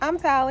I'm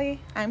Tally.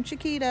 I'm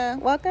Chiquita.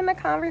 Welcome to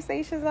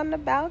Conversations on the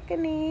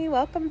Balcony.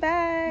 Welcome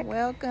back.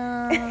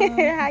 Welcome.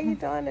 How you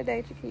doing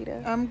today,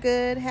 Chiquita? I'm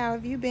good. How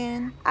have you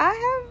been? I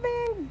have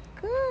been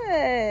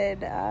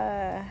good.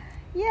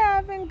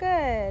 I've been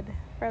good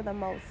for the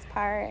most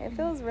part. It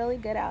feels really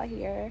good out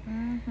here.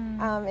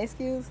 Mm-hmm.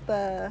 Excuse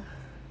the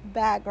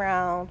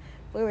background.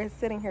 We were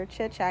sitting here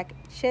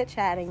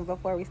chit-chatting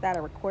before we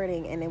started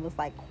recording, and it was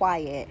like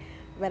quiet.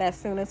 But as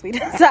soon as we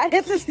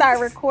decided to start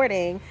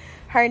recording,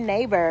 her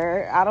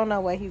neighbor, I don't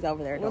know what he's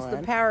over there doing. What's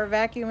the power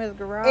vacuum his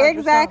garage?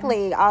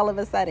 Exactly. All of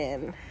a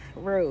sudden.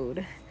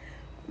 Rude.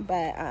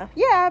 But,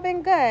 I've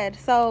been good.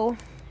 So,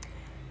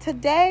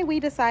 today we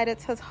decided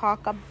to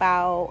talk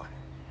about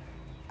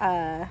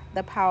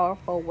the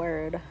powerful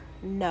word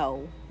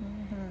no.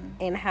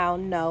 Mm-hmm. And how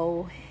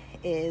no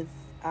is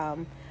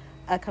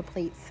a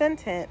complete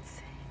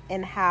sentence,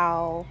 and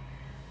how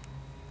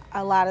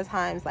a lot of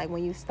times, like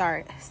when you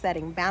start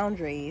setting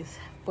boundaries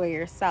for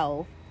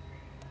yourself,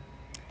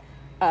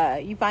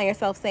 you find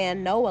yourself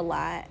saying no a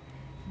lot,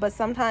 but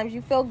sometimes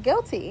you feel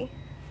guilty.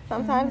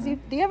 Sometimes do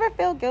you ever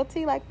feel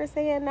guilty, like, for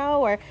saying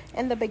no, or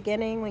in the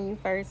beginning when you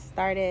first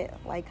started,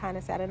 like, kind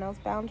of setting those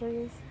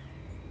boundaries?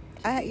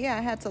 I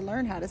had to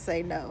learn how to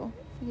say no.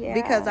 Yeah.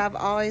 Because I've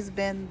always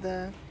been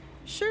the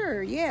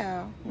sure,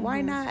 yeah, why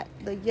not,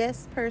 the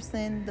yes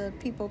person, the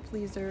people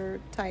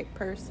pleaser type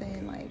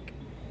person. Like,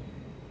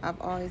 I've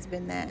always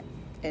been that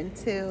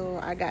until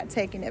I got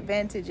taken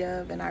advantage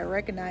of, and I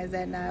recognized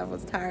that, and I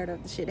was tired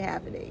of the shit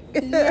happening.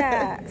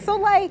 Yeah. So,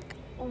 like,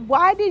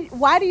 why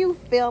do you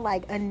feel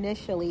like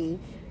initially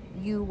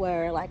you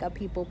were like a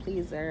people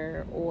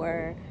pleaser,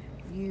 or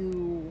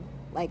you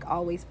like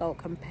always felt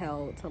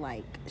compelled to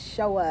like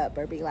show up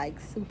or be like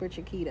super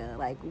Chiquita?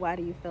 Like, why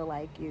do you feel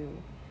like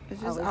you?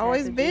 It's just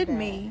always been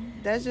me.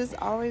 That's just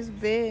always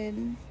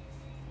been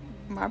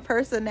my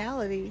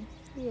personality.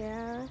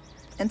 Yeah.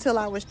 Until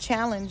I was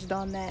challenged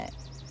on that.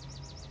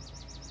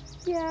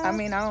 Yeah. I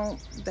mean,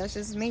 that's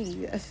just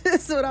me.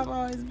 That's what I've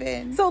always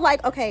been. So,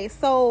 like, okay,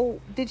 so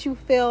did you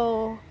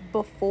feel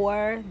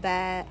before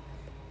that,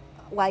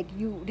 like,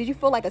 did you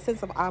feel like a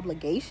sense of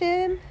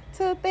obligation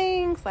to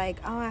things? Like,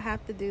 oh, I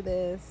have to do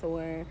this,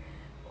 or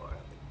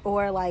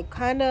like,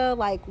 kind of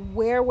like,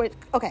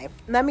 okay,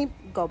 let me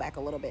go back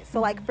a little bit.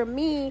 So, like, for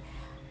me,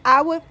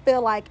 I would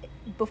feel like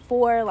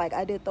before, like,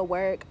 I did the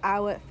work, I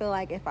would feel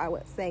like if I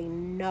would say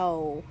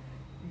no,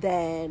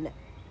 then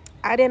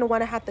I didn't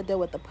want to have to deal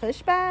with the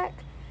pushback,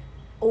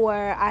 or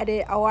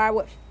I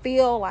would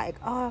feel like,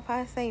 oh, if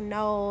I say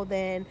no,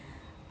 then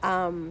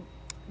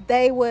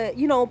they would,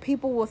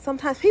 people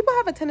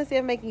have a tendency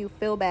of making you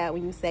feel bad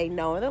when you say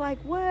no, and they're like,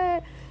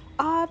 what?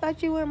 Oh, I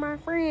thought you were my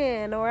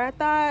friend, or I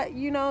thought,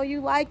 you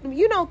liked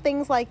me,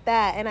 things like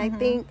that. And I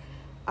think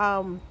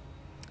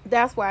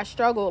that's where I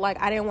struggled.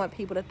 Like, I didn't want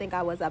people to think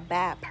I was a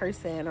bad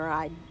person, or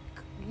I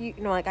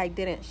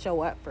didn't show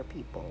up for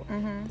people.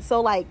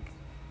 So, like,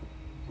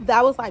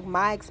 that was like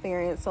my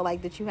experience. So,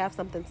 like, did you have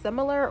something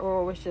similar,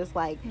 or was just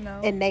like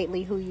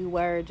innately who you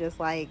were, just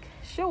like,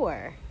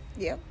 sure?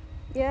 Yep.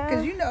 Yeah.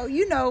 Because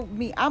you know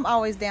me, I'm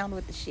always down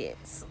with the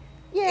shits.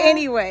 Yeah.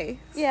 Anyway.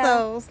 Yeah.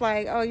 So it's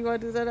like, oh, you want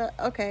to do that?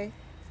 Okay.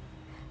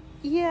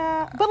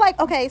 Yeah. But, like,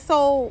 okay,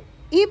 so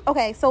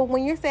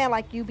when you're saying,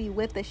 like, you be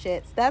with the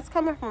shits, that's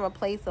coming from a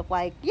place of,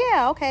 like,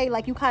 yeah, okay,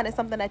 like, you kind of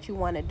something that you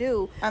want to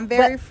do. I'm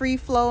very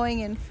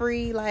free-flowing and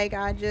free. Like,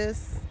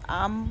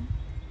 I'm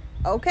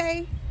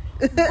okay.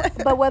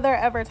 But were there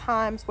ever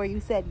times where you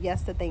said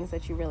yes to things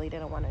that you really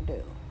didn't want to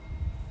do?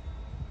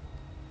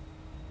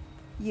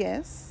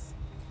 Yes.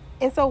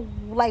 And so,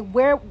 like,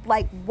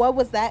 what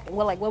was that?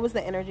 Well, like, what was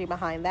the energy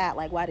behind that?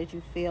 Like, why did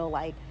you feel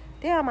like,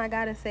 damn, I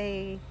gotta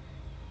say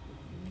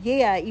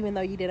yeah, even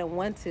though you didn't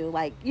want to?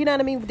 Like, you know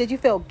what I mean? Did you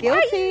feel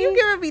guilty? Why you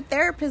giving me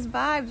therapist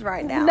vibes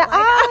right now? No,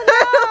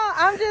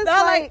 I'm just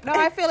no,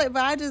 I feel it,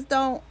 but I just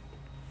don't.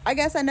 I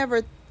guess I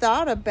never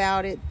thought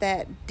about it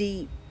that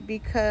deep,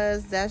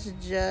 because that's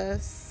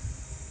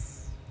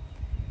just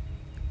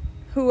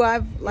who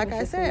I've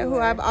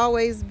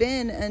always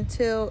been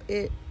until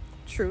it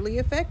truly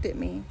affected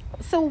me.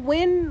 So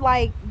when,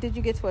 like, did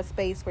you get to a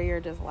space where you're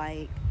just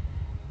like,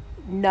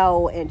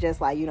 no, and just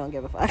like, you don't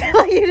give a fuck?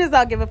 Like, you just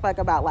don't give a fuck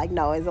about, like,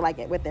 no? Is it like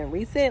within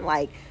recent,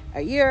 like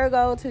a year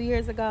ago, 2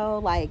 years ago?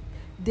 Like,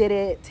 did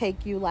it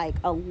take you like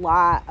a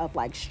lot of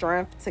like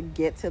strength to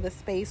get to the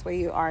space where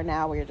you are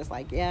now, where you're just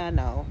like, yeah,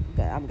 no,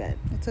 good, I'm good?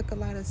 It took a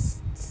lot of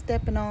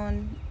stepping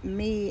on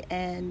me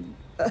and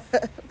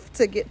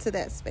to get to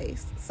that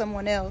space.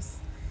 Someone else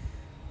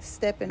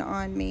stepping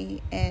on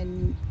me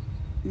and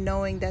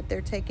knowing that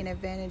they're taking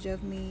advantage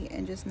of me,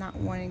 and just not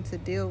wanting to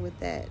deal with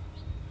that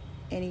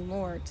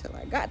anymore till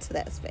I got to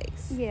that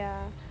space.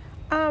 Yeah.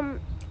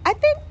 I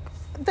think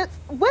the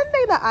one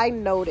thing that I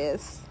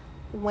notice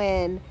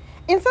when,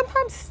 and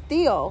sometimes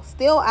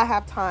still I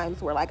have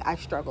times where, like, I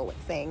struggle with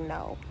saying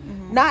no.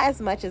 Not as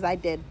much as I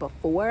did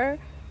before,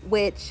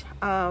 which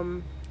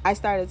I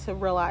started to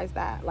realize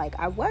that, like,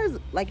 I was,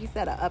 like you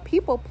said, a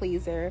people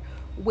pleaser,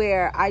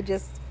 where I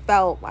just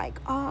felt like,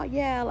 oh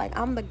yeah, like,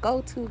 I'm the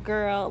go-to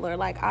girl, or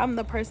like, I'm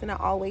the person that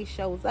always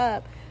shows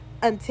up.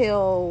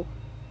 until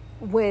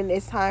when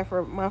it's time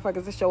for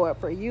motherfuckers to show up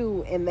for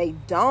you and they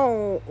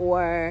don't,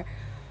 or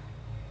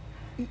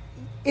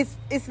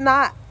it's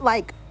not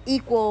like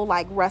equal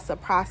like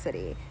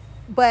reciprocity.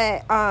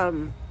 But I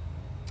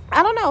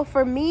don't know,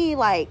 for me,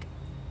 like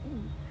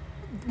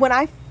when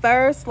I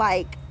first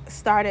like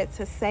started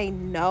to say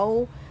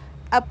no,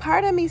 a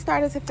part of me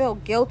started to feel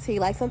guilty.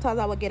 Like sometimes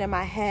I would get in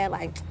my head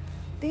like,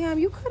 damn,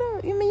 you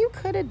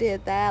could have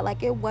did that,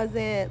 like it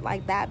wasn't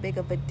like that big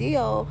of a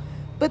deal.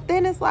 But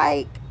then it's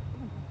like,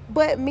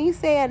 but me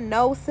saying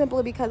no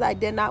simply because I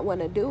did not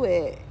want to do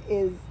it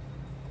is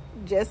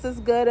just as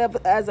good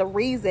as a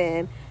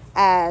reason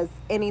as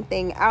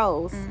anything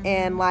else.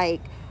 And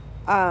like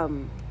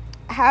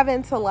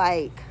having to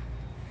like,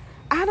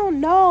 I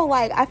don't know,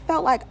 like I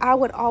felt like I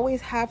would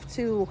always have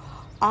to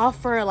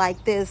offer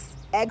like this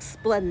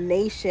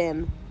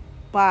explanation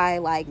by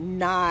like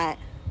not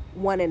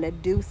wanting to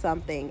do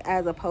something,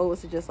 as opposed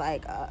to just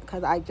like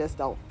because I just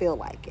don't feel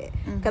like it,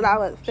 because I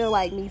would feel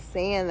like me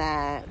saying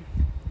that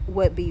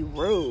would be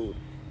rude.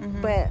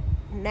 But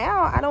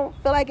now I don't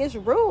feel like it's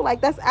rude.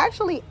 Like that's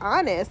actually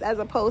honest, as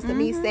opposed to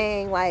me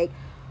saying like,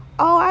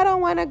 oh, I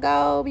don't want to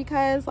go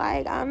because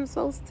like I'm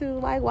supposed to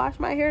like wash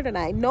my hair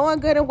tonight, knowing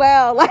good and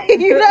well like,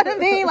 you know what I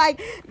mean,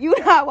 like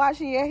you're not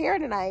washing your hair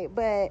tonight,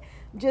 but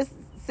just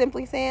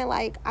simply saying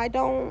like I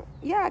don't,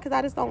 because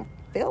I just don't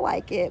feel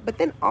like it. But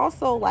then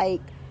also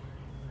like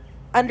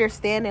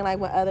understanding like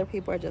when other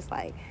people are just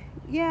like,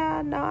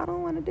 yeah, no, I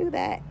don't want to do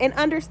that, and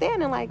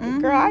understanding like,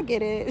 girl, I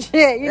get it.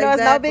 Shit, you know,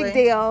 It's no big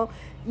deal.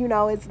 You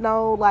know, it's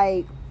no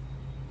like,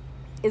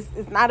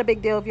 it's not a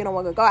big deal if you don't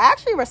want to go. I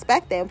actually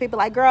respect them. People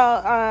like,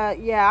 girl,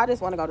 yeah, I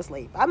just want to go to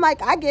sleep. I'm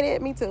like, I get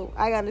it. Me too.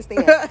 I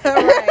understand.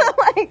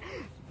 Like,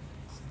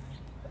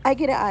 I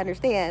get it. I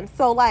understand.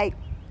 So like,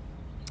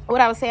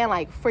 what I was saying,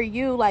 like for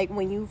you, like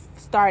when you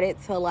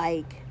started to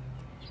like,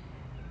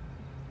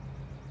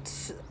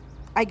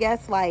 I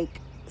guess like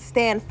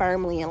stand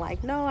firmly and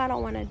like, no, I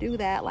don't want to do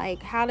that.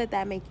 Like, how did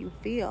that make you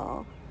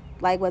feel?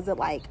 Like, was it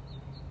like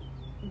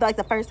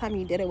the first time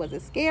you did it, was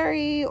it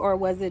scary, or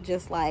was it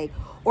just like,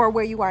 or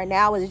where you are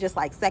now, is it just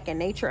like second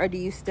nature, or do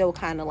you still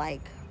kind of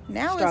like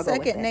now it's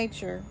second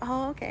nature?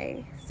 Oh,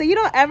 okay. So you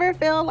don't ever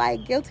feel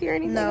like guilty or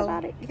anything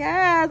about it?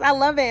 Yes, I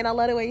love it, and I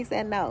love the way you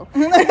said no.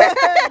 No,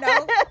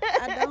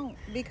 I don't,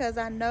 because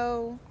I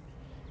know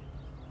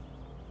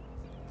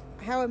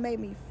how it made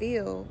me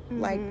feel,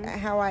 like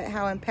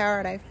how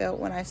empowered I felt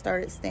when I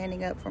started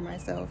standing up for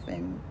myself,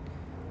 and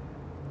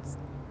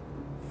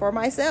for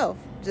myself,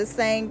 just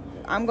saying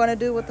I'm gonna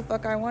do what the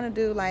fuck I want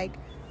to do. Like,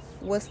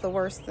 what's the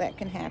worst that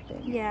can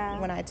happen?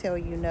 When I tell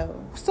you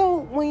no. So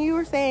when you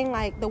were saying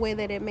like the way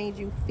that it made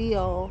you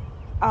feel,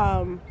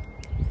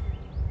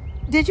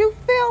 did you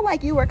feel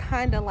like you were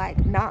kind of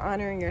like not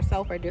honoring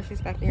yourself or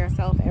disrespecting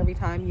yourself every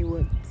time you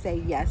would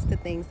say yes to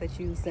things that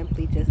you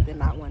simply just did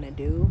not want to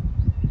do?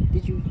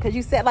 Did you, because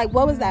you said like,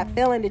 what was that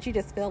feeling? Did you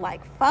just feel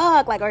like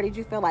fuck, like, or did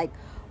you feel like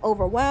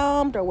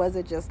overwhelmed, or was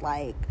it just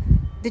like,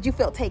 did you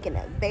feel taken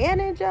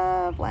advantage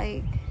of?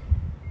 Like,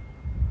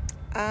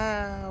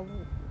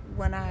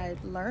 when I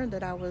learned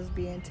that I was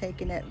being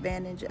taken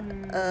advantage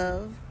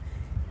of,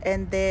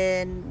 and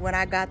then when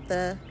I got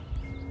I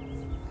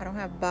don't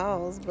have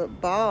balls,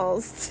 but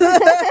balls,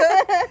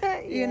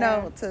 you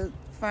know, to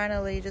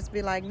finally just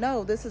be like,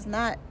 no, this is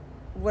not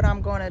what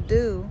I'm going to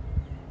do.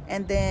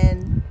 And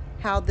then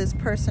how this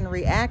person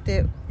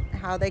reacted,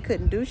 how they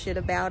couldn't do shit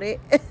about it.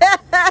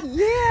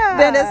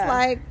 Then it's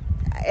like,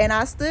 and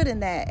I stood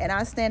in that, and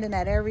I stand in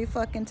that every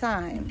fucking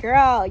time.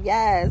 Girl,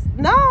 yes.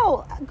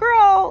 No,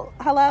 girl,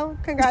 hello,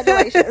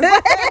 congratulations.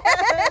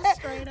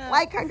 Straight up.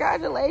 Like,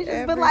 congratulations.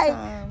 Every but like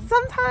time.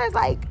 Sometimes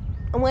like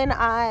when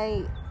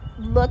I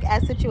look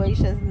at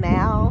situations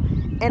now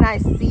and I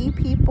see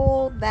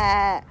people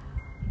that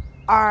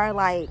are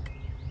like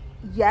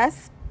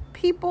yes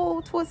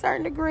people to a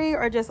certain degree,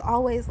 or just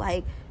always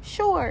like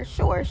sure,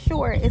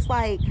 it's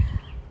like,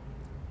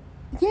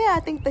 yeah, I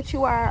think that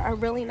you are a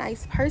really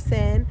nice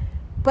person,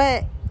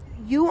 but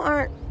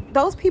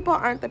those people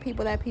aren't the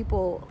people that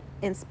people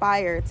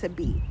inspire to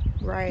be.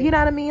 Right. You know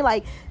what I mean?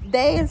 Like,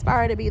 they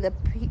inspire to be the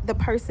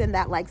person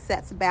that like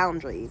sets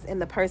boundaries,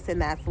 and the person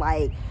that's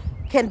like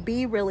can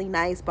be really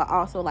nice, but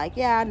also like,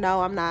 yeah,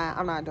 no, I'm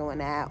not doing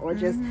that, or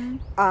just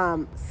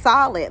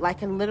solid, like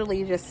can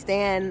literally just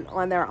stand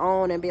on their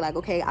own and be like,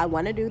 okay, I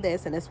want to do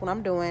this, and this is what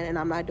I'm doing, and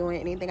I'm not doing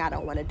anything I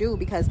don't want to do.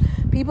 Because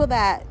people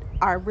that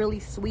are really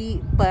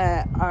sweet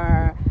but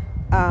are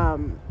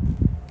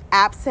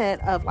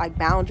absent of like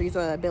boundaries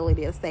or the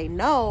ability to say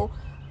no,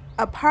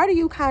 a part of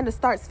you kind of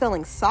starts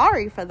feeling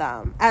sorry for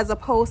them, as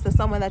opposed to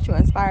someone that you're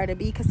inspired to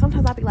be. Because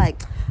sometimes I'll be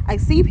like, I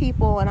see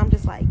people and I'm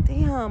just like,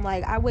 damn,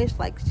 like I wish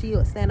like she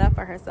would stand up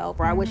for herself,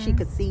 or I wish she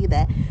could see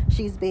that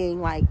she's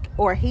being like,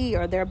 or he,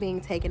 or they're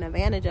being taken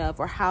advantage of,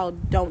 or how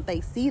don't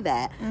they see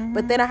that?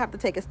 But then I have to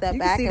take a step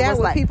back. You and see that with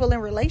like, people in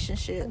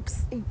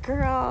relationships,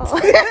 girl.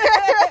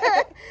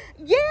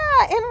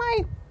 Yeah, and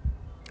like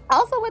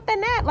also within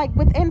that, like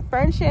within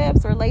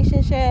friendships,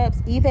 relationships,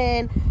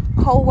 even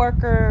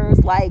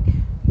co-workers, like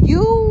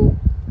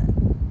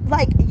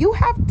like, you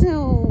have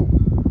to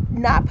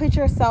not put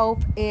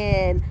yourself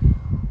in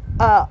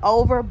a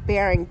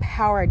overbearing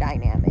power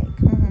dynamic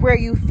where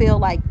you feel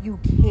like you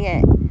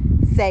can't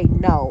say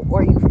no,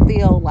 or you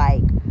feel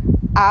like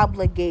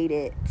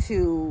obligated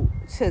to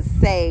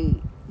say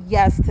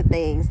yes to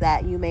things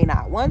that you may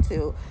not want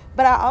to.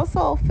 But I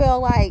also feel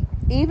like,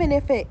 even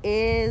if it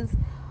is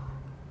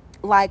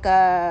like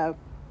a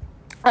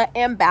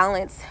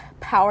imbalanced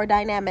power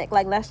dynamic,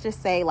 like, let's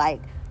just say,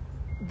 like,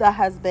 the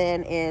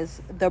husband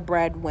is the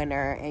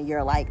breadwinner and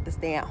you're like the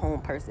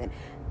stay-at-home person.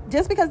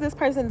 Just because this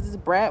person is a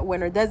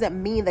breadwinner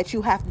doesn't mean that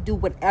you have to do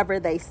whatever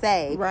they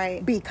say,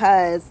 right?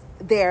 Because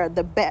they're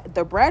the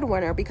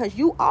breadwinner, because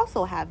you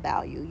also have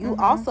value. You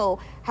also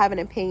have an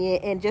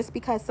opinion, and just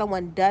because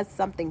someone does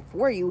something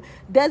for you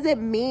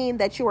doesn't mean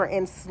that you are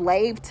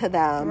enslaved to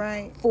them.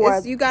 Right.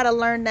 For you got to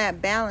learn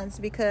that balance,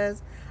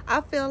 because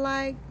I feel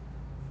like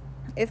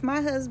if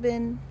my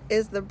husband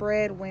is the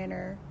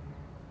breadwinner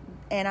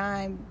and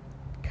I'm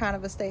kind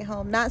of a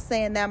stay-at-home, not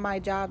saying that my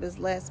job is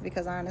less,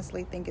 because I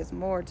honestly think it's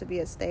more to be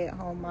a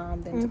stay-at-home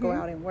mom than to go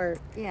out and work.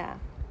 Yeah.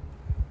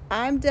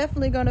 I'm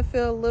definitely going to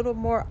feel a little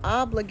more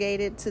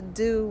obligated to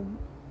do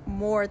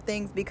more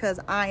things because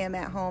I am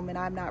at home and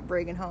I'm not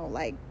bringing home.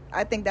 Like,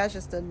 I think that's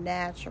just a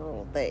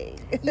natural thing.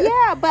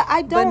 Yeah, but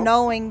I don't. But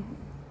knowing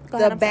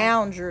the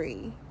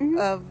boundary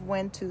of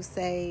when to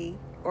say,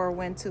 or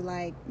when to,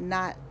 like,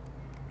 not,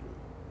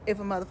 if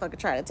a motherfucker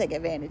try to take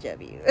advantage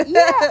of you.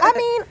 Yeah, I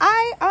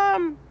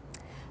mean,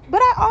 but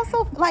I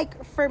also,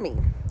 like, for me,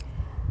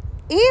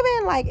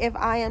 even, like, if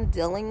I am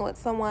dealing with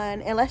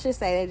someone, and let's just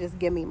say they just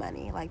give me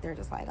money, like, they're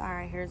just like, all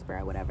right, here's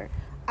bread, whatever,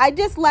 I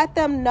just let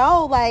them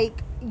know,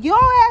 like, your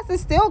ass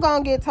is still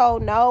gonna get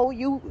told no.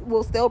 You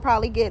will still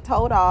probably get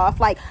told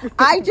off. Like,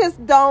 I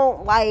just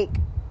don't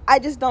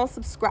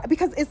subscribe,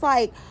 because it's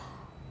like,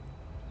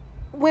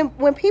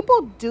 when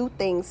people do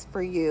things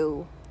for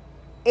you,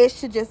 it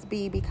should just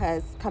be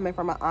because coming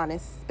from an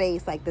honest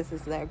space, like, this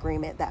is the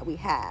agreement that we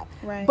have.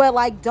 Right. But,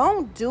 like,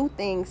 don't do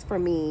things for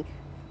me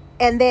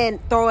and then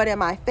throw it in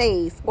my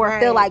face, or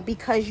feel like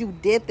because you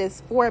did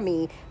this for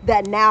me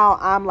that now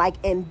I'm, like,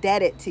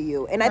 indebted to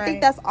you. And I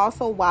think that's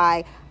also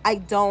why I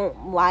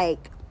don't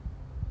like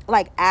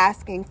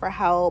asking for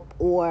help,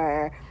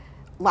 or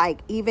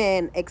like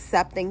even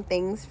accepting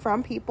things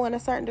from people in a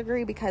certain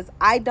degree, because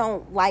I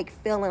don't like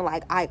feeling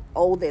like I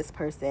owe this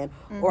person,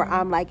 or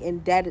I'm, like,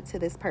 indebted to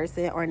this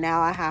person, or now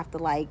I have to,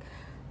 like,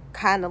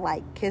 kind of,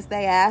 like, kiss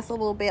their ass a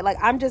little bit. Like,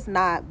 I'm just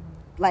not,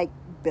 like,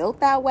 built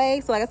that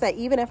way. So, like I said,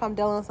 even if I'm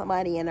dealing with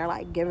somebody and they're,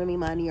 like, giving me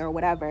money or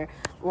whatever,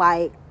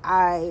 like,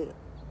 I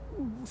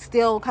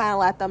still kind of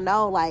let them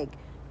know, like,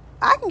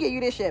 I can get you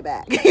this shit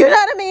back. You know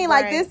what I mean?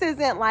 Like, this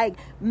isn't, like,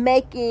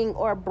 making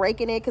or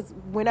breaking it, because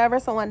whenever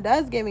someone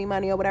does give me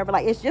money or whatever,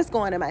 like, it's just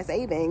going to my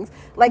savings.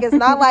 Like, it's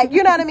not like,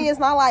 you know what I mean? It's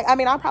not like, I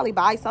mean, I'll probably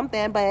buy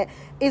something, but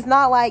it's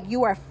not like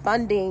you are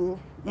funding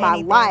my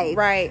life.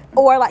 Right.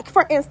 Or, like,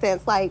 for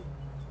instance, like,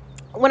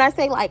 when I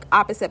say, like,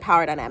 opposite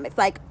power dynamics,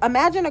 like,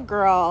 imagine a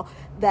girl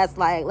that's,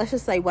 like, let's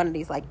just say one of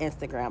these, like,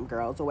 Instagram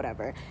girls or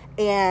whatever,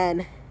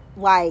 and,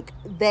 like,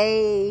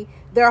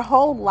 their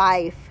whole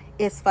life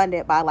is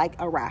funded by, like,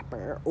 a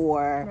rapper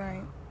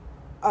or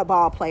a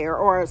ball player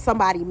or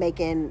somebody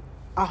making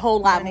a whole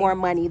lot more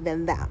money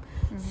than them.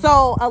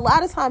 So a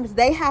lot of times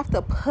they have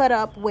to put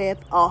up with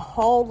a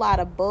whole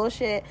lot of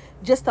bullshit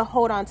just to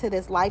hold on to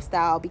this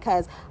lifestyle,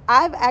 because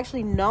I've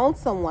actually known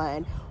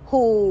someone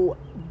who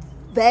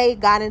they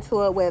got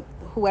into it with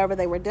whoever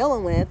they were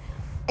dealing with,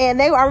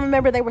 and I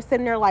remember they were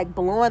sitting there, like,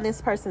 blowing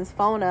this person's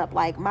phone up,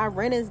 like, my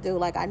rent is due,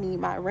 like, I need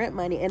my rent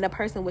money, and the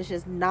person was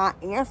just not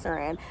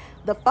answering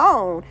the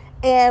phone,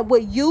 and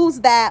would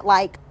use that,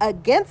 like,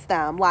 against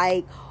them,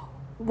 like,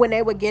 when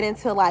they would get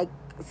into, like,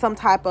 some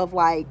type of,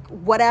 like,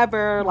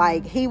 whatever,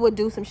 like, he would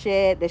do some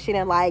shit that she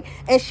didn't like,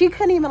 and she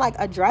couldn't even, like,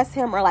 address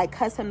him or, like,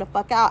 cuss him the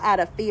fuck out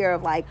of fear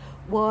of, like,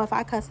 well, if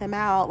I cuss him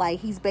out, like,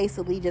 he's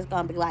basically just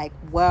gonna be like,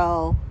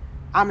 well,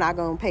 I'm not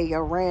gonna pay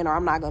your rent, or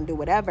I'm not gonna do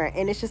whatever.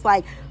 And it's just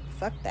like,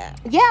 fuck that.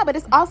 Yeah, but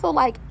it's also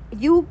like,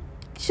 you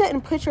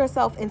shouldn't put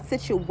yourself in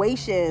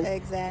situations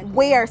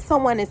where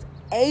someone is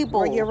able,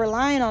 where you're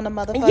relying on the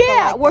motherfucker.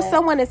 Yeah, where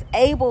someone is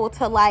able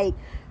to, like,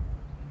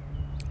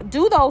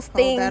 do those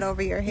things. Hold that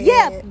over your head.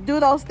 Yeah, do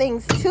those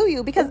things to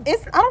you, because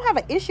I don't have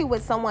an issue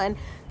with someone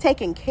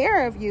taking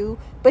care of you,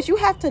 but you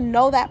have to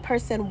know that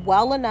person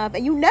well enough,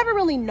 and you never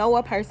really know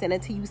a person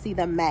until you see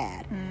them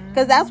mad,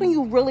 because that's when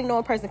you really know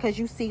a person, because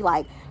you see,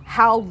 like,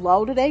 how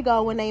low do they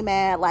go when they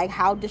mad, like,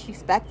 how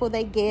disrespectful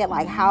they get,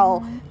 like,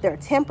 how their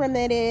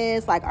temperament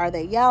is, like, are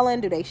they yelling,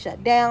 do they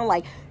shut down,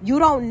 like, you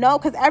don't know,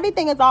 because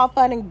everything is all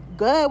fun and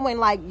good when,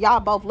 like, y'all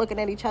both looking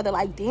at each other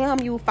like, damn,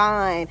 you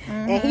fine,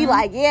 and he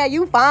like, yeah,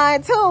 you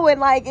fine too,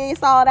 and, like,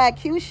 it's all that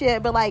cute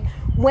shit. But, like,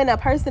 when a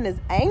person is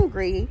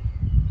angry,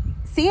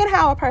 seeing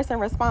how a person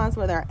responds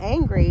when they're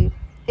angry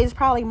is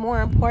probably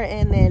more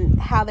important than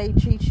how they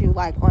treat you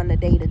like on the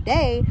day to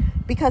day.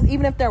 Because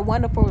even if they're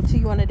wonderful to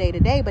you on the day to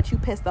day, but you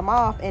piss them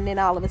off, and then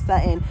all of a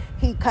sudden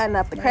he cutting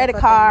up the credit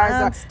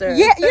cards, or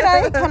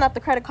he cutting up the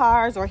credit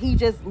cards, or he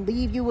just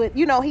leave you with,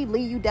 he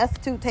leave you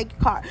destitute, take your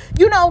car,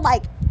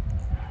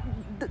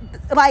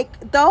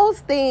 like those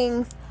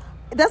things.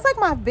 That's like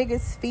my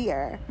biggest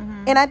fear.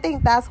 Mm-hmm. And I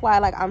think that's why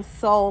like I'm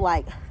so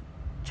like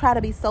try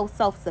to be so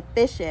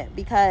self-sufficient,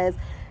 because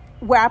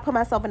where I put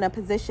myself in a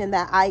position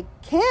that I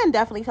can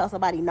definitely tell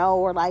somebody no,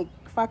 or like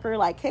fucker,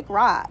 like kick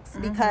rocks,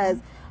 mm-hmm. because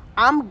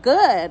I'm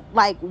good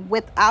like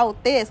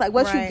without this. Like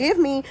what you give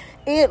me,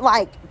 it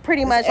like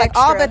pretty much like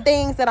all the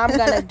things that I'm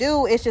gonna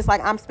do, it's just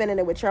like I'm spending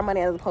it with your money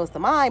as opposed to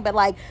mine. But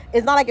like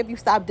it's not like if you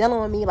stop dealing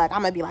with me, like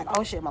I'm gonna be like,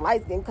 oh shit, my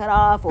lights getting cut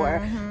off, or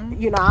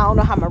mm-hmm. I don't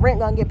know how my rent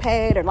gonna get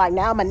paid, or like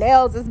now my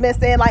nails is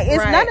missing. Like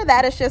it's none of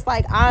that. It's just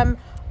like I'm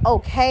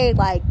okay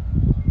like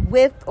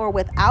with or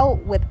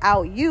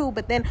without you.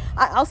 But then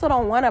I also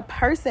don't want a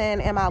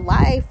person in my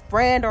life,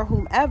 friend or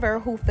whomever,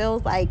 who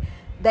feels like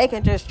they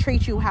can just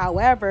treat you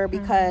however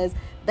because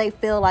mm-hmm. they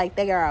feel like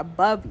they are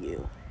above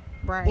you,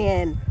 right?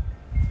 In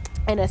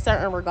a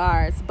certain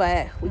regards.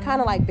 But we mm-hmm.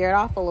 kind of like veered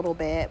off a little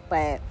bit.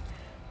 But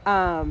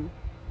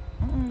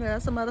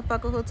there's some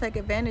motherfucker who'll take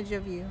advantage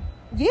of you.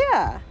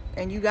 Yeah,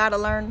 and you gotta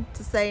learn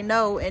to say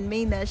no and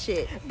mean that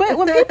shit. But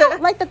when people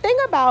like, the thing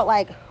about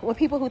like when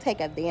people who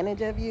take advantage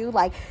of you,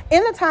 like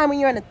in the time when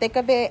you're in the thick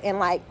of it, and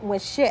like when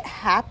shit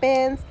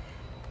happens,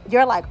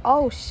 you're like,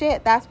 oh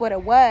shit, that's what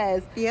it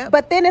was. Yeah.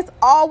 But then it's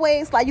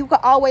always like you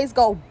could always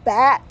go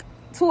back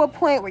to a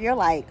point where you're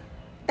like,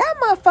 that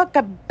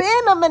motherfucker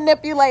been a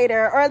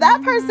manipulator, or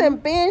that mm-hmm. person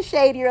been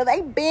shady, or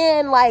they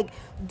been like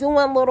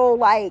doing little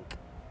like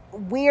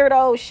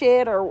weirdo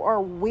shit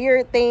or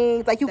weird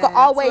things. Like you could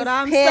always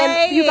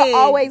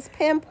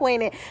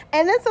pinpoint it.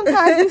 And then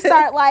sometimes you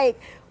start like,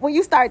 when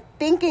you start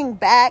thinking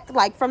back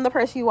like from the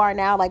person you are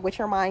now, like with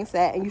your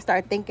mindset, and you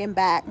start thinking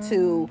back mm-hmm.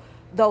 to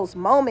those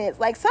moments,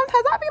 like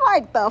sometimes I'll be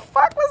like, the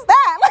fuck was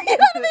that? Like, you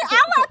know what I mean?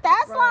 I let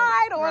that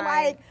slide, or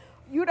like,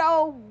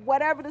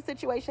 whatever the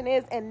situation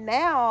is. And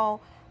now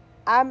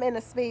I'm in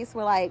a space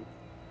where like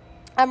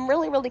I'm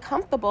really, really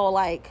comfortable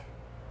like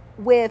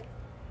with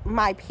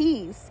my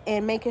peace,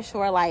 and making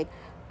sure like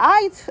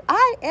I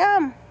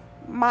am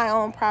my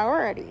own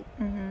priority.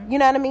 Mm-hmm. You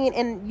know what I mean?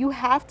 And you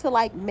have to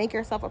like make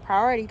yourself a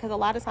priority, because a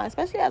lot of times,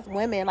 especially as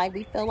women, like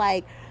we feel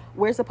like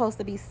we're supposed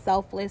to be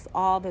selfless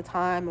all the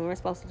time, and we're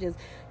supposed to just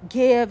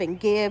give and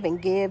give and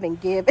give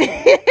and give.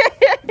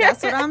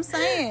 That's what I'm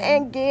saying.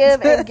 And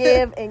give and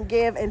give and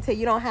give until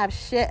you don't have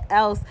shit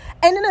else.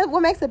 And then what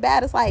makes it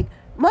bad is like,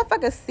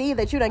 motherfuckers see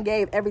that you done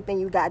gave everything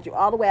you got. You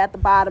all the way at the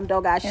bottom,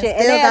 don't got shit.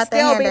 And they'll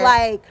still be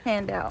like,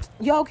 handout.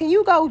 Yo, can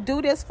you go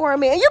do this for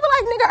me? And you be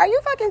like, nigga, are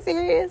you fucking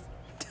serious?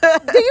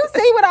 Do you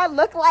see what I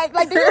look like?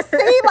 Like, do you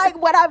see like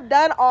what I've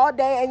done all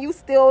day, and you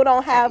still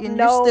don't have and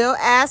you're still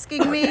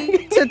asking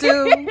me to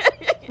do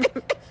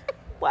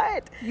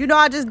what?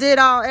 I just did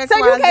all X, so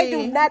Y, you can't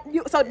Z. do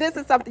that. So this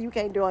is something you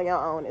can't do on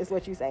your own, is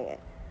what you saying.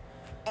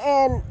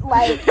 And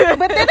like,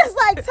 but then it's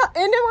like, and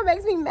then what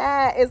makes me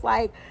mad is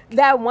like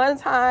that one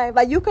time,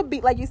 like you could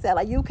be, like you said,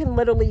 like you can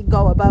literally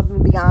go above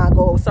and beyond,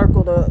 go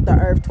circle the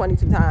earth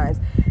 22 times.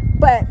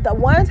 But the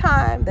one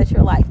time that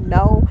you're like,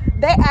 no,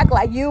 they act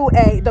like you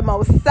the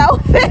most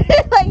selfish.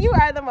 Like you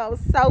are the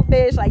most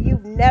selfish. Like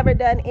you've never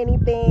done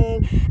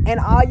anything, and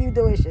all you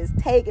do is just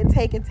take and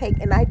take and take.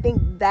 And I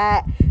think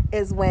that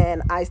is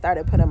when I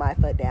started putting my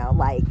foot down.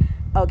 Like,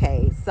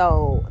 okay,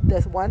 so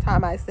this one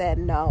time I said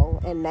no,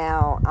 and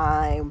now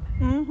I'm...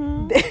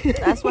 Mm-hmm.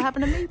 That's what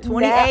happened to me.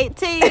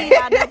 2018.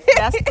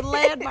 That's the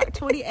landmark.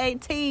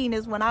 2018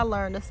 is when I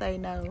learned to say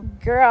no.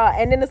 Girl,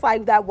 and then it's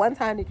like that one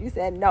time that you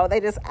said no,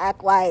 they just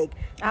act like...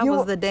 I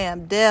was the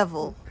damn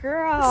devil.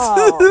 Girl.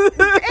 It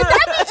be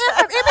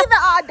the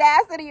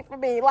audacity for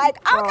me. Like,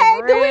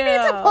 okay, do we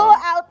need to pull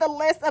out the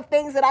list of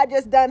things that I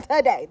just done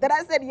today, that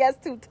I said yes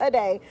to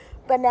today,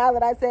 but now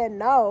that I said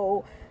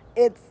no,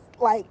 it's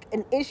like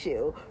an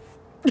issue.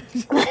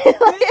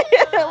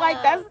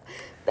 like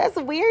that's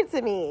weird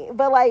to me.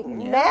 But like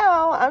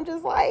now I'm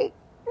just like,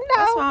 no.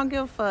 That's why I don't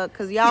give a fuck,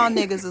 because y'all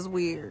niggas is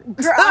weird.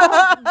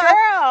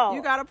 Girl.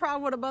 You got a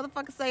problem with a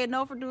motherfucker saying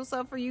no for doing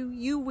something for you?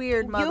 You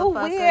weird,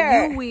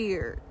 motherfucker. You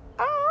weird.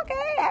 Oh,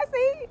 okay. I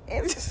see.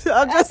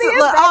 I'm just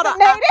hold on.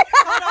 I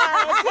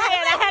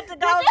had to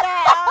go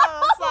back.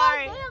 Oh,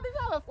 sorry. Damn, did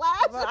y'all have a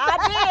flash? Well,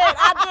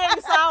 I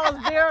did. So I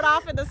was veered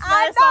off in the space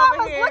over here.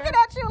 I was looking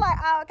at you like,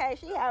 oh, okay,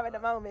 she having a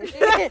moment.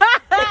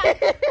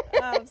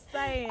 I'm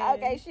saying.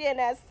 Okay, she in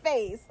that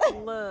space.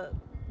 Look,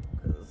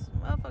 because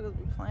motherfuckers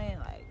be playing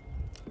like.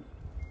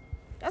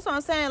 That's what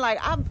I'm saying. Like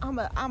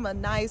I'm a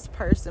nice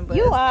person, but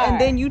you are. And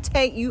then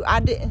I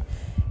didn't.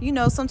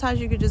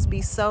 Sometimes you could just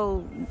be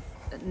so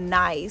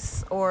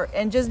nice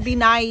and just be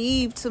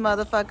naive to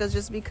motherfuckers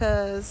just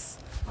because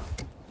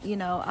I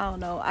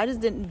don't know, I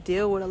just didn't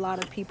deal with a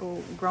lot of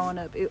people growing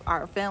up.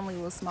 Our family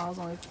was small. It was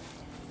only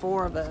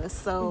 4 of us,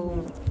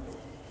 so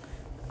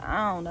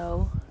I don't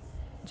know,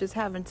 just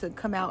having to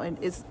come out, and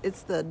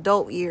it's the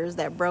adult years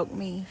that broke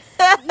me.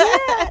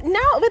 Yeah,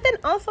 no, but then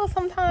also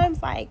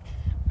sometimes like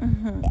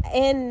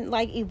in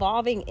like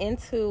evolving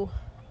into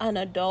an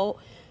adult,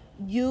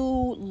 you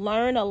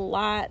learn a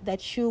lot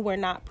that you were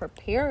not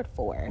prepared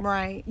for.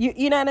 Right.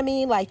 You know what I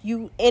mean? Like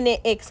and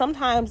it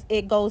sometimes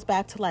it goes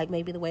back to like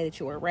maybe the way that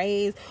you were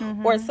raised,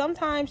 or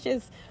sometimes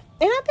just,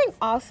 and I think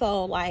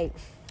also like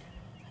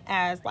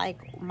as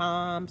like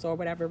moms or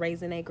whatever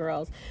raising their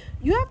girls,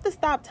 you have to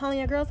stop telling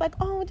your girls like,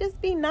 oh,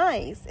 just be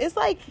nice. It's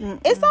like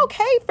it's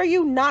okay for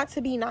you not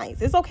to be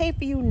nice. It's okay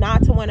for you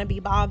not to want to be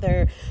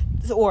bothered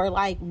or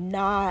like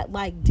not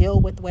like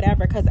deal with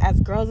whatever, because as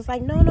girls it's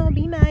like no,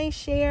 be nice,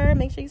 share,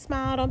 make sure you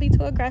smile, don't be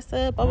too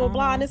aggressive, blah blah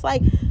blah. And it's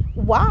like,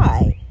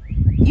 why?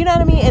 You know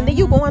what I mean? And then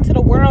you go into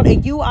the world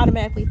and you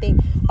automatically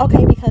think,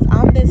 okay, because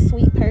I'm this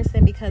sweet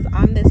person, because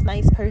I'm this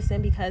nice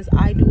person, because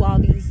I do all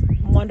these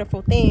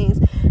wonderful things,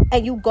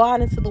 and you go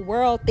out into the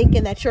world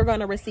thinking that you're going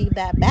to receive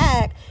that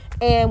back,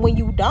 and when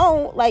you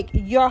don't, like,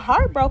 you're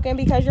heartbroken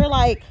because you're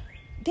like,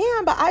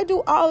 damn, but I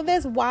do all of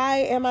this, why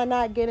am I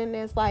not getting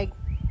this, like,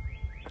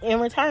 in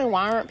return?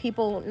 Why aren't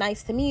people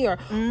nice to me? Or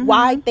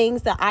why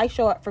things that I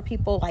show up for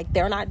people, like,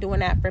 they're not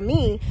doing that for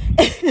me?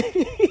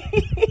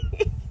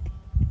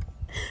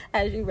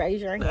 As you raise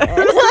your hand, you're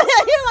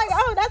like,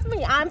 oh, that's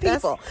me, I'm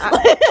people. Exactly.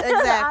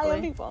 I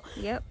am people.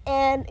 Yep.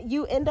 And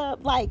you end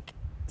up like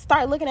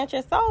start looking at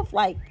yourself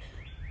like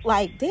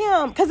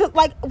damn, because it's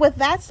like with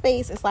that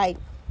space, it's like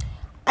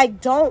I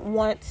don't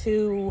want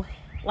to,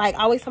 like,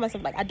 I always tell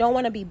myself like I don't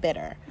want to be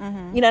bitter.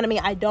 You know what I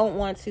mean? I don't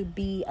want to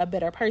be a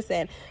bitter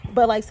person,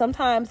 but like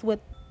sometimes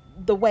with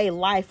the way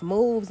life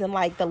moves and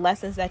like the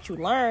lessons that you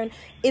learn,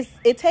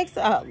 it takes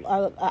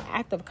a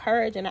act of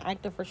courage and an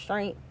act of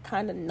restraint,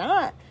 kind of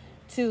not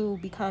to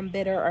become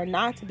bitter or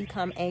not to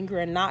become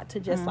angry and not to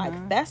just like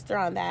fester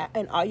on that.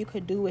 And all you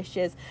could do is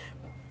just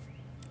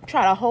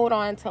try to hold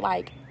on to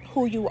like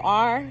who you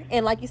are,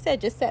 and like you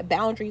said, just set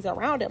boundaries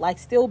around it, like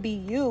still be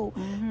you,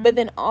 but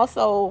then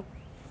also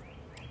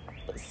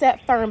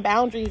set firm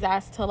boundaries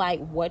as to like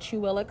what you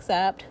will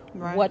accept,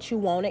 what you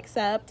won't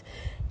accept,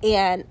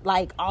 and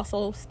like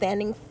also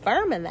standing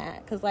firm in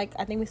that, because like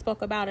I think we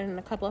spoke about it in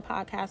a couple of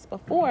podcasts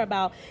before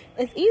about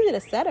it's easy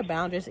to set a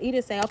boundary. It's easy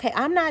to say, okay,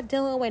 I'm not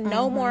dealing with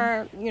no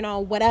more, you know,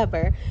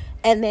 whatever,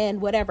 and then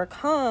whatever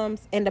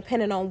comes, and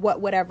depending on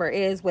what whatever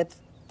is with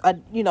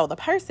you know, the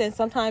person,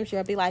 sometimes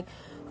you'll be like,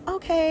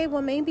 okay,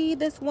 well maybe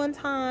this one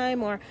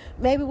time or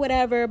maybe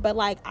whatever, but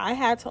like I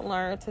had to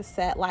learn to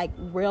set like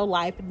real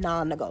life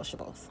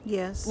non-negotiables.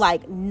 Yes.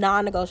 Like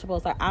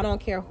non-negotiables, like I don't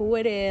care who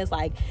it is,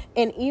 like,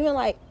 and even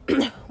like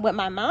with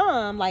my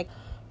mom, like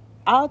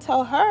I'll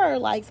tell her,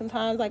 like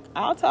sometimes like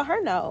I'll tell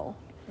her no.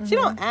 She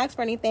don't ask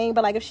for anything,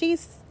 but like if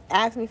she's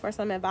asked me for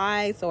some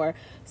advice or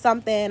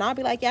something, I'll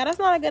be like, yeah, that's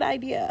not a good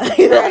idea.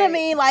 You know what I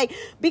mean? Like,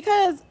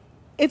 because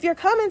if you're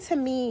coming to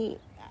me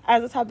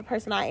as the type of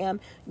person I am,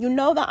 you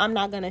know that I'm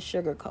not going to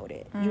sugarcoat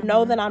it. You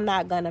know that I'm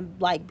not going to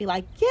like be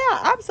like, yeah,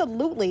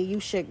 absolutely,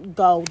 you should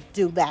go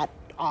do that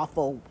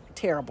awful,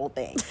 terrible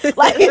thing.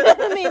 Like, you know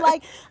what I mean?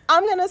 Like,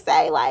 I'm going to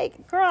say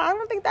like, girl, I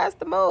don't think that's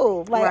the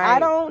move. Like, I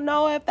don't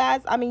know if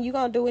that's, I mean, you're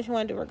going to do what you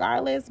want to do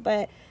regardless,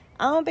 but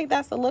I don't think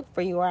that's the look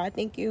for you, or I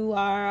think you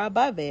are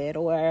above it,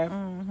 or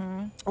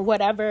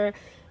whatever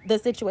the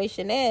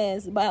situation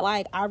is. But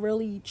like, I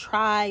really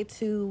try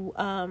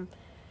to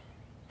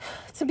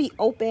be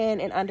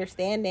open and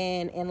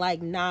understanding and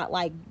like not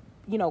like,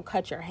 you know,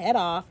 cut your head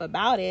off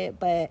about it.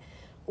 But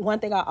one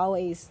thing I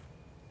always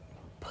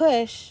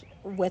push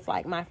with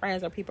like my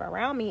friends or people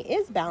around me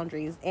is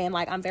boundaries, and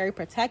like I'm very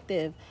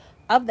protective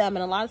of them,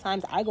 and a lot of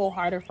times I go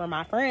harder for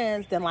my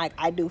friends than like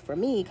I do for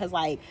me, because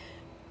like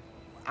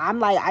I'm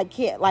like, I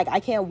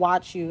can't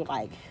watch you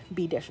like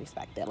be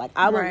disrespected. Like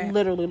I would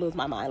literally lose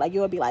my mind. Like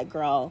you would be like,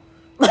 girl,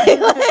 fucking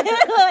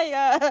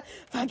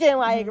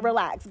like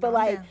relax. But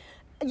like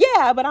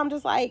yeah, but I'm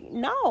just like,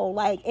 no,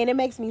 like, and it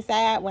makes me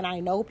sad when I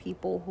know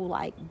people who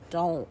like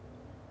don't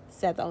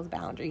set those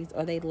boundaries,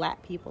 or they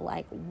let people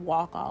like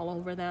walk all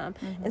over them,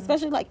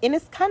 especially like, and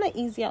it's kind of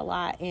easy a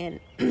lot in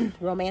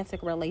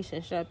romantic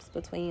relationships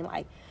between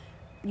like,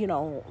 you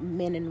know,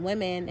 men and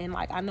women. And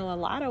like I know a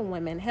lot of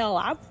women, hell,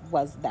 I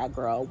was that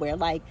girl where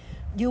like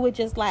you would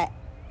just let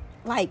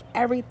like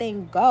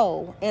everything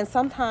go. And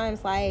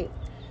sometimes like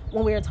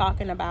when we were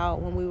talking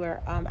about when we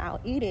were out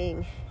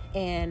eating,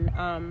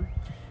 and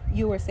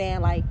you were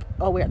saying like,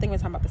 oh, I think we were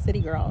talking about the city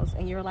girls,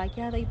 and you were like,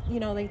 yeah, they, you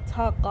know, they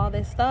talk all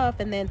this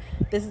stuff, and then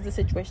this is the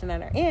situation that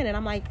they're in. And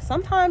I'm like,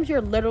 sometimes you're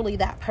literally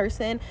that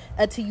person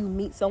until you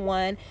meet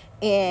someone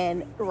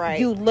and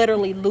you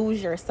literally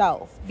lose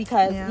yourself,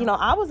 because you know,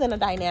 I was in a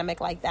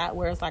dynamic like that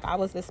where it's like I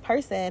was this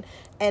person,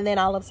 and then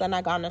all of a sudden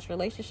I got in this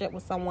relationship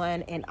with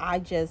someone, and I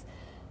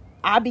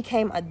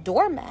became a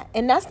doormat,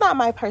 and that's not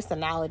my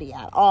personality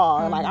at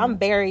all. Like I'm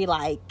very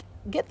like,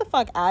 get the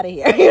fuck out of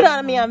here. You know what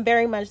I mean? I'm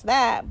very much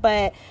that.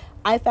 But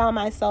I found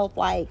myself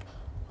like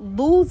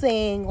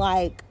losing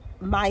like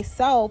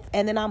myself,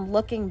 and then I'm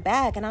looking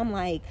back and I'm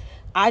like,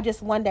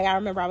 one day I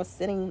remember I was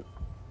sitting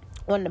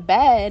on the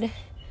bed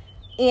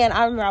And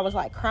I remember I was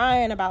like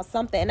crying about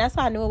something, and that's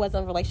why I knew it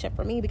wasn't a relationship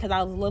for me, because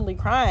I was literally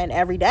crying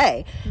every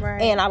day.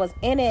 Right. And I was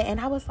in it, and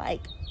I was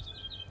like,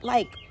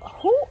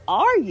 who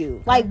are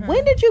you? Like,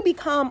 when did you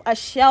become a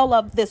shell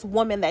of this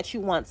woman that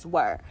you once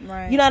were?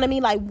 Right. You know what I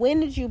mean? Like,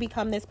 when did you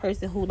become this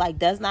person who, like,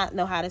 does not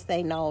know how to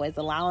say no, is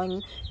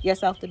allowing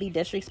yourself to be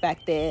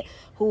disrespected,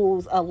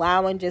 who's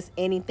allowing just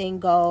anything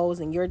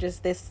goes, and you're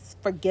just this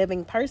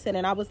forgiving person?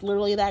 And I was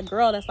literally that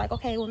girl that's like,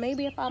 okay, well,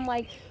 maybe if I'm,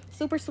 like,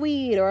 super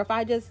sweet, or if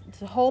I just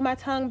hold my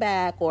tongue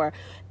back, or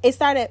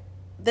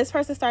this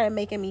person started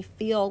making me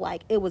feel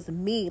like it was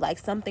me, like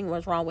something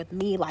was wrong with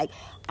me. Like,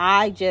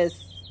 I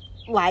just,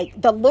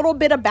 like, the little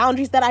bit of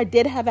boundaries that I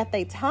did have at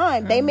the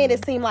time, they made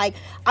it seem like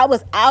I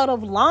was out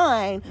of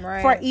line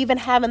for even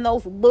having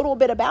those little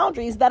bit of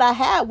boundaries that I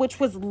had, which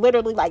was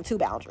literally like 2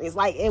 boundaries.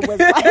 Like, it was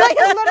like literally,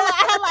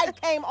 I had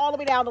like came all the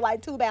way down to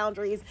like 2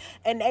 boundaries,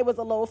 and they was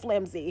a little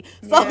flimsy.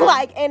 So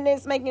like, and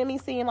it's making me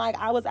seem like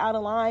I was out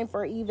of line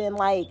for even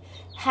like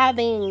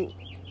having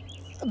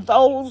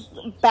those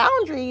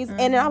boundaries.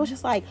 And I was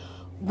just like,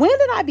 when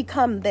did I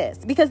become this?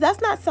 Because that's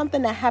not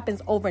something that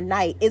happens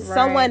overnight. It's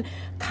someone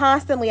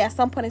constantly at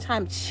some point in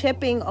time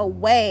chipping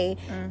away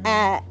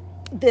at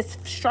this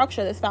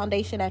structure, this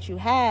foundation that you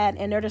had,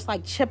 and they're just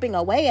like chipping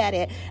away at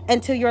it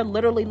until you're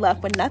literally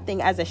left with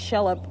nothing as a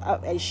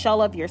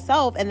shell of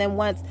yourself. And then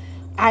once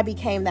I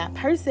became that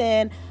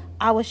person,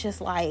 I was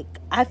just like,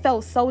 I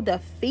felt so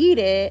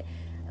defeated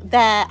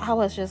that I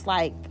was just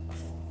like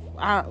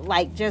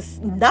just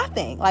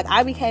nothing. Like,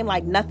 I became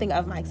like nothing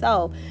of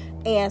myself.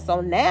 And so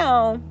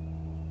now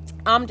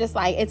I'm just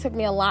like, it took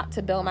me a lot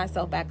to build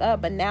myself back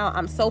up, but now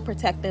I'm so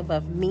protective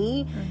of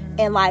me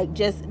and like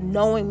just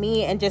knowing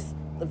me and just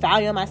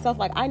valuing myself.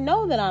 Like, I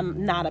know that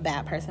I'm not a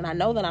bad person. I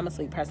know that I'm a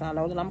sweet person. I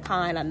know that I'm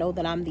kind. I know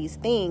that I'm these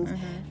things.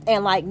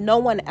 And like, no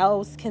one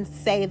else can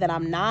say that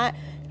I'm not.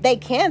 They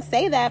can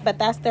say that, but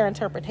that's their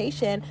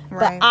interpretation.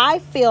 But I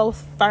feel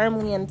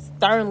firmly and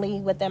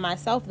sternly within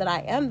myself that I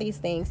am these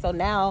things. So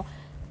now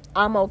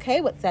I'm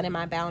okay with setting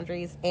my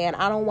boundaries, and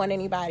I don't want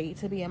anybody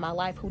to be in my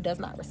life who does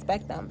not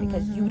respect them,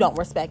 because you don't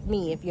respect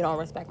me if you don't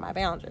respect my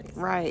boundaries.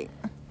 Right.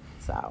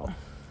 So.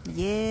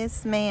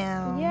 Yes,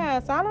 ma'am.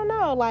 Yeah, so I don't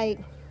know. Like,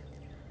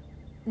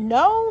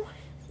 no,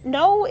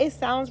 it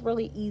sounds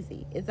really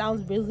easy. It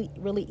sounds really,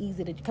 really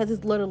easy to, because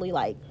it's literally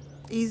like,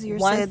 easier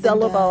one said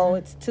syllable, than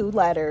done. it's 2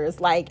 letters.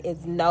 Like,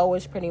 it's no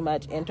is pretty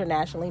much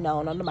internationally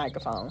known on the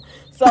microphone.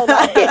 So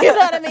like, you know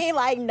what I mean?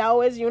 Like,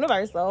 no is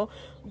universal.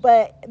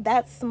 But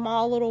that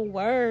small little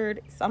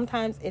word,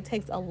 sometimes it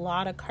takes a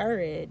lot of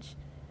courage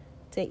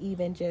to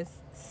even just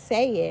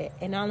say it.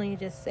 And not only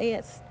just say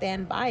it,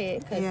 stand by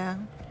it.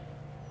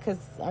 Because,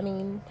 I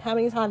mean, how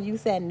many times you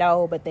said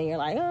no, but then you're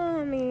like,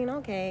 oh, I mean,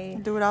 okay.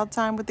 Do it all the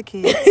time with the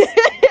kids.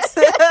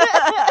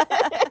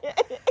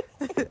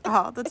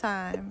 All the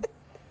time.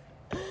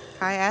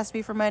 Kai asked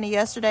me for money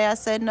yesterday. I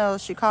said no.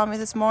 She called me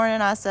this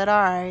morning. I said,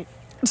 all right.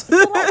 So,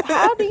 like,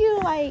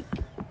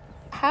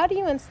 how do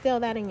you instill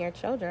that in your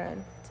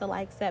children, to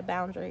like set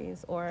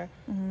boundaries, or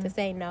to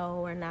say no,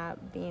 or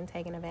not being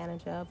taken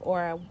advantage of,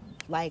 or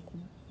like,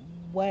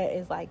 what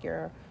is like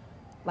your,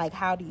 like,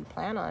 how do you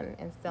plan on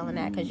instilling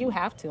that? Because you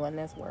have to in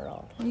this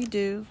world. You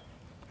do.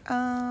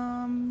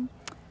 I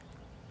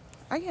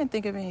can't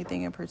think of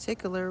anything in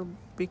particular,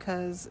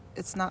 because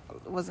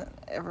wasn't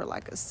ever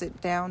like a sit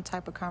down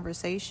type of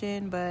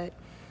conversation. But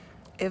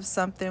if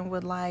something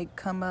would like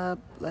come up,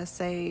 let's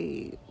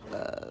say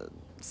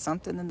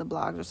something in the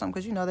blogs or something,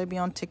 because you know they be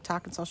on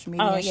TikTok and social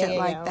media and shit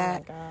like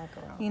that. Oh my God,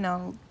 girl. You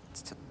know,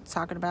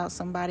 talking about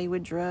somebody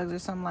with drugs or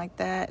something like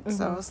that.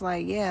 So it's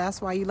like, yeah,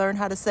 that's why you learn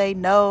how to say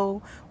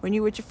no when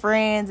you with your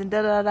friends and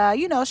da-da-da,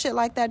 you know, shit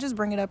like that. Just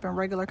bring it up in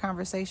regular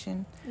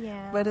conversation.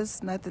 Yeah. But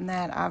it's nothing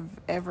that I've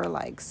ever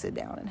like sit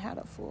down and had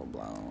a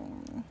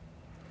full-blown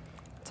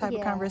type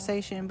of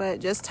conversation.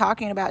 But just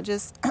talking about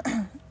just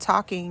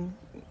talking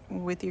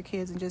with your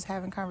kids and just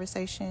having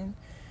conversation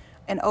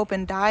and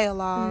open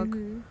dialogue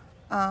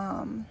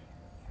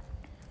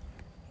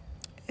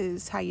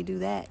is how you do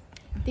that.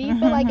 Do you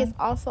feel like it's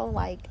also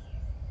like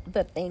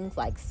the things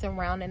like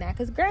surrounding that?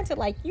 Because granted,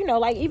 like, you know,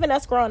 like even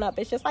us growing up,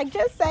 it's just like,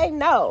 just say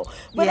no.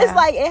 But it's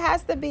like, it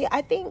has to be,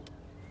 I think,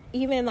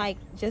 even like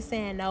just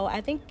saying no,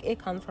 I think it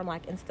comes from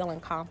like instilling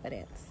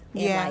confidence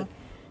in like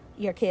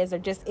your kids, or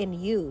just in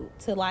you,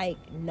 to like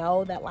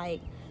know that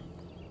like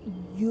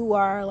you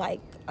are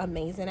like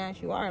amazing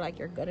as you are, like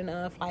you're good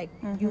enough, like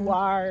you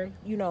are,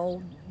 you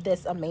know,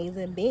 this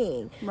amazing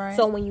being. Right.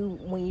 So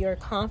when you're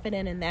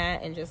confident in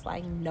that and just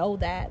like know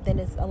that, then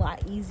it's a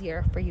lot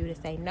easier for you to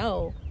say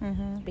no.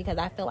 Because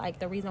I feel like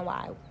the reason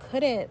why I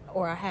couldn't,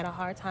 or I had a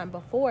hard time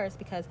before, is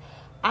because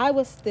I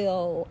was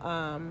still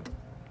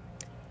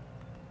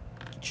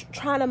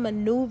trying to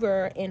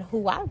maneuver in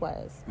who I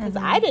was, because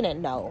I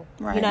didn't know.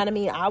 Right. You know what I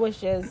mean? I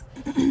was just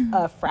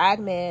a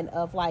fragment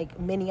of like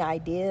many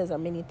ideas or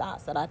many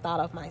thoughts that I thought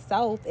of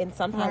myself, and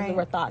sometimes they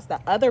were thoughts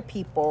that other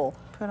people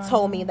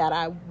told me that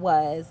I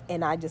was,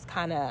 and I just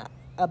kind of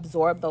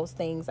absorbed those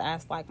things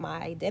as like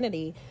my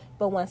identity.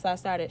 But once I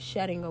started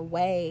shutting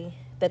away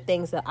the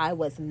things that I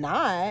was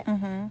not,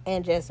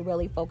 and just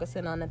really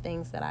focusing on the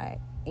things that I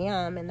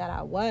am and that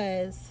I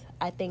was,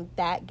 I think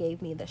that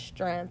gave me the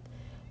strength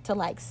to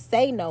like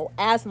say no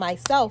as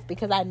myself,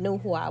 because I knew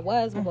who I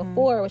was. But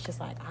before it was just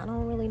like, I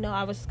don't really know.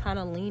 I was just kind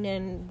of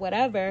leaning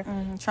whatever,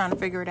 trying to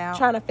figure it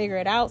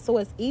out. So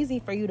it's easy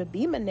for you to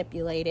be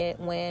manipulated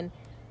when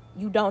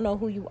you don't know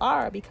who you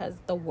are, because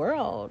the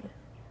world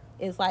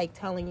is like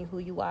telling you who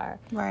you are,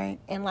 right?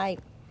 And like,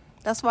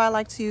 that's why I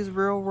like to use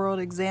real world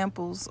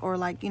examples, or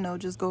like, you know,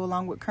 just go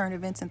along with current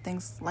events and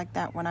things like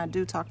that when I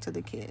do talk to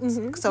the kids.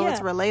 So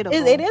it's relatable.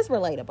 It is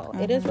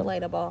relatable. It is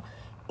relatable.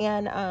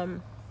 And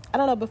I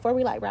don't know, before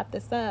we like wrap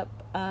this up,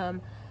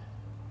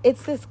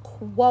 it's this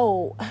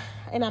quote,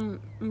 and I'm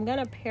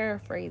gonna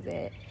paraphrase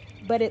it,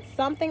 but it's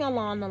something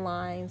along the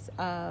lines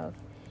of,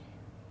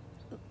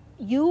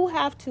 you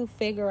have to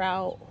figure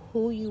out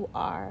who you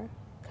are,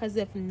 because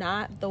if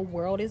not, the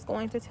world is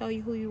going to tell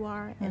you who you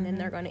are, and then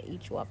they're going to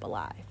eat you up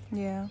alive.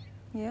 Yeah,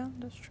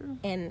 that's true.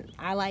 And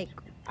I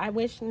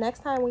wish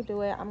next time we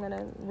do it, I'm going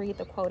to read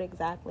the quote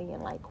exactly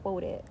and like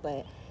quote it,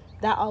 but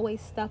that always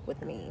stuck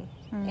with me,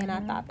 and I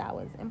thought that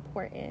was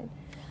important.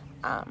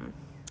 I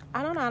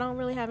don't know, I don't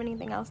really have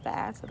anything else to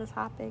add to the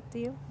topic. Do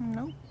you?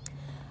 No.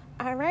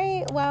 All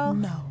right, well,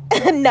 no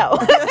period.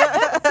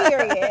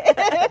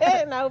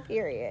 No,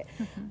 period.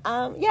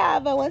 Yeah,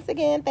 but once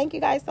again, thank you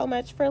guys so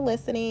much for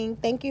listening.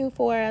 Thank you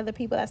for the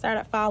people that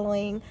started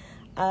following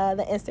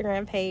the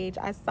Instagram page.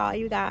 I saw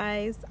you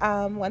guys.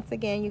 Once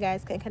again, you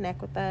guys can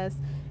connect with us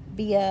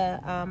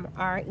via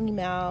our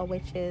email,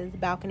 which is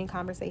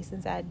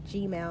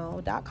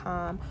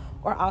balconyconversations@gmail.com,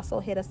 or also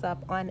hit us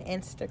up on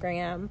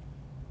Instagram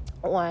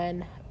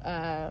on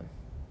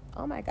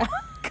oh my god,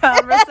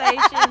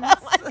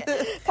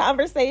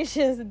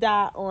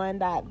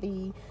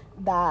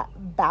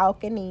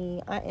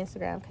 conversations.on.the.balcony on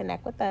Instagram.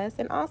 Connect with us.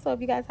 And also,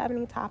 if you guys have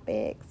any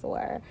topics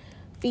or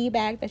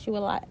feedback that you would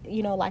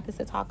like us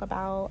to talk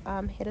about,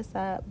 hit us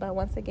up. But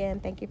once again,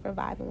 thank you for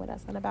vibing with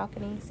us on the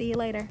balcony. See you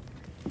later.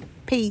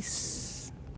 Peace.